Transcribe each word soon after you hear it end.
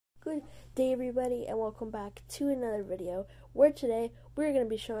Good day, everybody, and welcome back to another video where today we're going to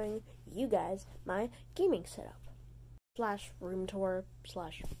be showing you guys my gaming setup slash room tour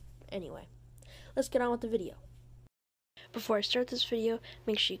slash anyway. Let's get on with the video. Before I start this video,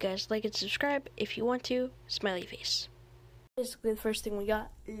 make sure you guys like and subscribe. If you want to, smiley face. Basically, the first thing we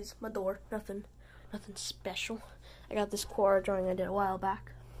got is my door. Nothing special. I got this Quora drawing I did a while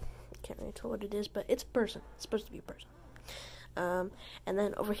back. Can't really tell what it is, but it's a person. It's supposed to be a person. And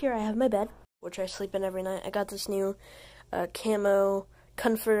then over here I have my bed, which I sleep in every night. I got this new camo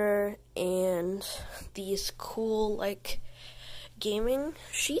comforter and these cool like gaming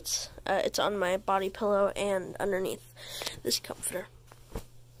sheets. It's on my body pillow and underneath this comforter.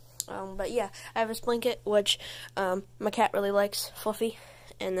 But yeah, I have this blanket which my cat really likes, Fluffy,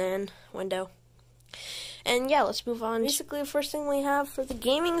 and then window. And yeah, let's move on. Basically, the first thing we have for the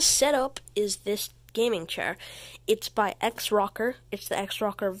gaming setup is this gaming chair. It's by X-Rocker. It's the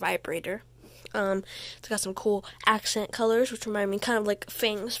X-Rocker vibrator. It's got some cool accent colors, which remind me kind of like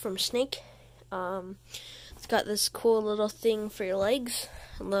fangs from Snake. It's got this cool little thing for your legs,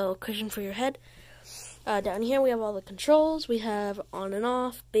 a little cushion for your head. Down here we have all the controls. We have on and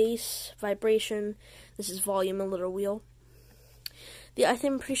off, bass, vibration. This is volume, a little wheel.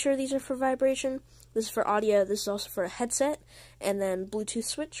 I'm pretty sure these are for vibration. This is for audio. This is also for a headset, and then Bluetooth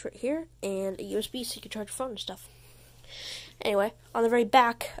switch right here, and a USB so you can charge your phone and stuff. Anyway, on the very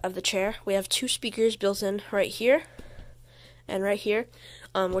back of the chair, we have two speakers built in right here and right here,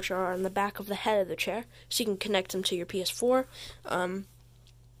 which are on the back of the head of the chair, so you can connect them to your PS4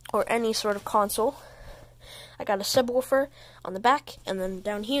 or any sort of console. I got a subwoofer on the back, and then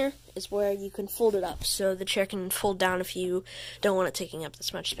down here is where you can fold it up, so the chair can fold down if you don't want it taking up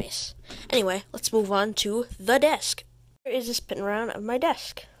this much space. Anyway, let's move on to the desk. Here is a spin around of my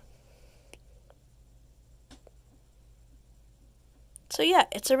desk. So yeah,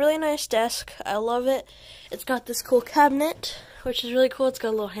 it's a really nice desk. I love it. It's got this cool cabinet, which is really cool. It's got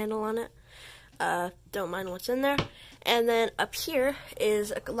a little handle on it. Don't mind what's in there. And then up here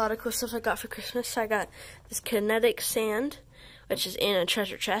is a lot of cool stuff I got for Christmas. I got this kinetic sand, which is in a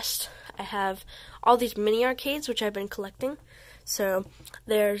treasure chest. I have all these mini arcades, which I've been collecting. So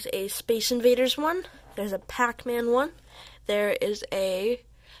there's a Space Invaders one, there's a Pac-Man one, there is a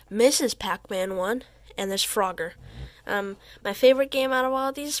Mrs. Pac-Man one, and there's Frogger. My favorite game out of all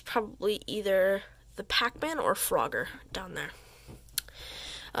of these is probably either the Pac-Man or Frogger down there.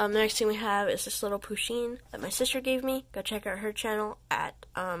 The next thing we have is this little Pusheen that my sister gave me. Go check out her channel at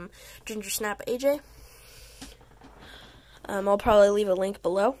GingerSnapAJ. I'll probably leave a link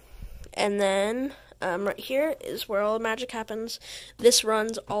below. And then right here is where all the magic happens. This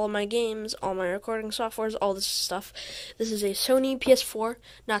runs all of my games, all my recording softwares, all this stuff. This is a Sony PS4,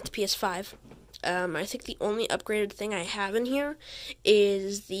 not the PS5. I think the only upgraded thing I have in here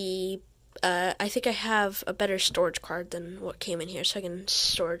is the I think I have a better storage card than what came in here, so I can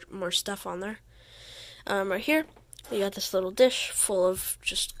store more stuff on there. Right here, we got this little dish full of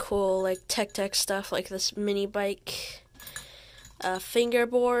just cool, like, tech stuff, like this mini bike,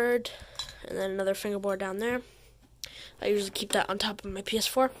 fingerboard, and then another fingerboard down there. I usually keep that on top of my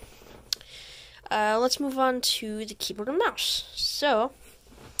PS4. Let's move on to the keyboard and mouse. So,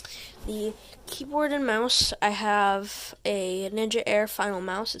 the keyboard and mouse, I have a Ninja Air Final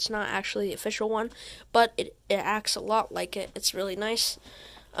Mouse. It's not actually the official one, but it acts a lot like it. It's really nice.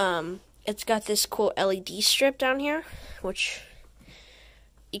 It's got this cool LED strip down here, which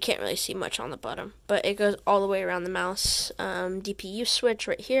you can't really see much on the bottom, but it goes all the way around the mouse. DPU switch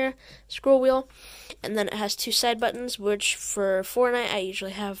right here, scroll wheel, and then it has two side buttons, which for Fortnite I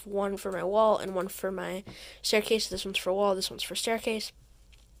usually have one for my wall and one for my staircase. This one's for wall, this one's for staircase.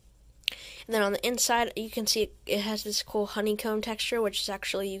 And then on the inside, you can see it has this cool honeycomb texture, which is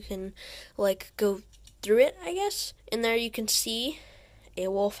actually, you can, like, go through it, I guess. In there you can see a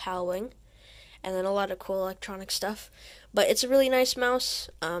wolf howling, and then a lot of cool electronic stuff. But it's a really nice mouse,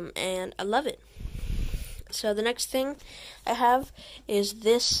 and I love it. So the next thing I have is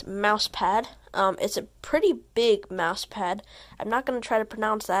this mouse pad. It's a pretty big mouse pad. I'm not going to try to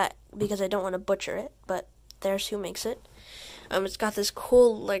pronounce that because I don't want to butcher it, but there's who makes it. It's got this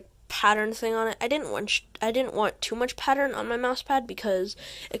cool, like, pattern thing on it. I didn't want too much pattern on my mouse pad because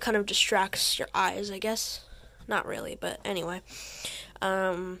it kind of distracts your eyes, I guess. Not really, but anyway.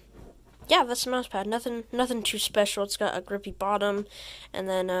 Yeah, that's the mouse pad. Nothing too special. It's got a grippy bottom and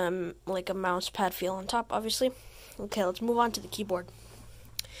then like a mouse pad feel on top, obviously. Okay, let's move on to the keyboard.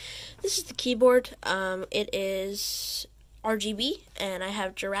 This is the keyboard. It is RGB and I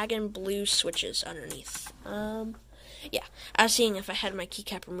have Dragon blue switches underneath. Yeah, I was seeing if I had my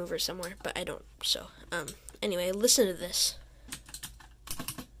keycap remover somewhere, but I don't, so, anyway, listen to this.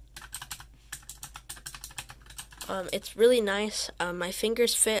 It's really nice. My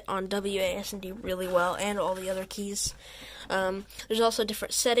fingers fit on WASD really well, and all the other keys. There's also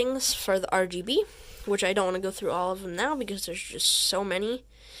different settings for the RGB, which I don't want to go through all of them now because there's just so many.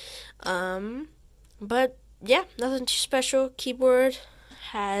 But yeah, nothing too special. Keyboard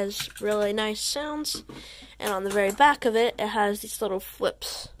has really nice sounds, and on the very back of it, it has these little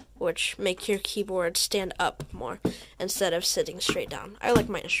flips, which make your keyboard stand up more instead of sitting straight down. I like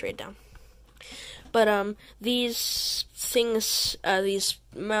mine straight down. But these things,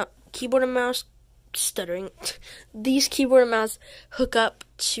 keyboard and mouse, these keyboard and mouse hook up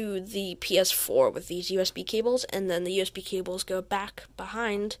to the PS4 with these USB cables, and then the USB cables go back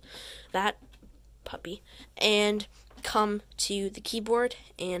behind that puppy and come to the keyboard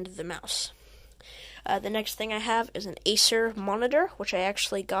and the mouse. The next thing I have is an Acer monitor, which I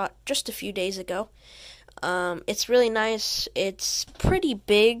actually got just a few days ago. It's really nice. It's pretty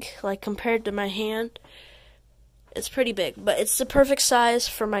big, like compared to my hand. It's pretty big, but it's the perfect size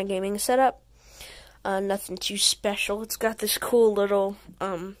for my gaming setup. Nothing too special. It's got this cool little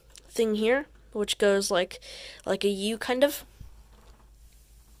thing here, which goes like a U kind of.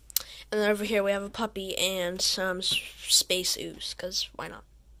 And then over here we have a puppy and some space ooze, because why not?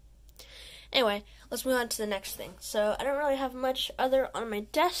 Anyway, let's move on to the next thing. So I don't really have much other on my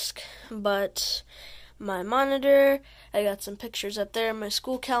desk, but my monitor, I got some pictures up there, my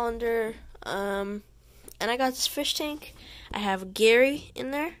school calendar, and I got this fish tank. I have Gary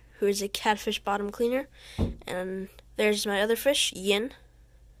in there, who is a catfish bottom cleaner, and there's my other fish, Yin.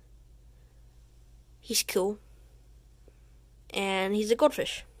 He's cool, and he's a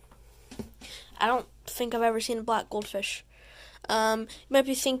goldfish. I don't think I've ever seen a black goldfish. You might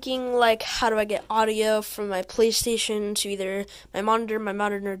be thinking, like, how do I get audio from my PlayStation to either my monitor? My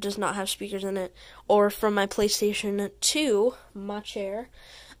monitor does not have speakers in it, or from my PlayStation to my chair.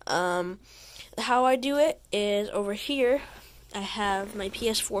 How I do it is over here. I have my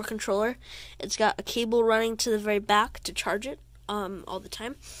PS4 controller. It's got a cable running to the very back to charge it all the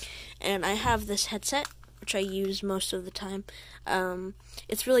time, and I have this headset, which I use most of the time.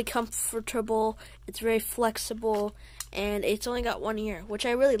 It's really comfortable, it's very flexible, and it's only got one ear, which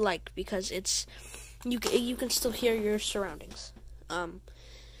I really like because it's you can still hear your surroundings.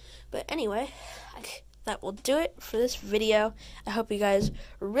 But anyway, that will do it for this video. I hope you guys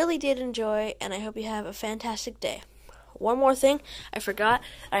really did enjoy, and I hope you have a fantastic day. One more thing, I forgot,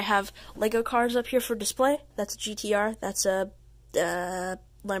 I have Lego cars up here for display. That's a GTR, that's a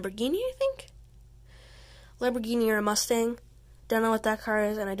Lamborghini, I think? Lamborghini or a Mustang. Don't know what that car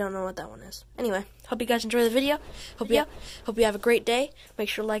is, and I don't know what that one is. Anyway, hope you guys enjoy the video. Hope you have a great day. Make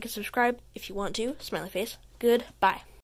sure to like and subscribe if you want to. Smiley face. Goodbye.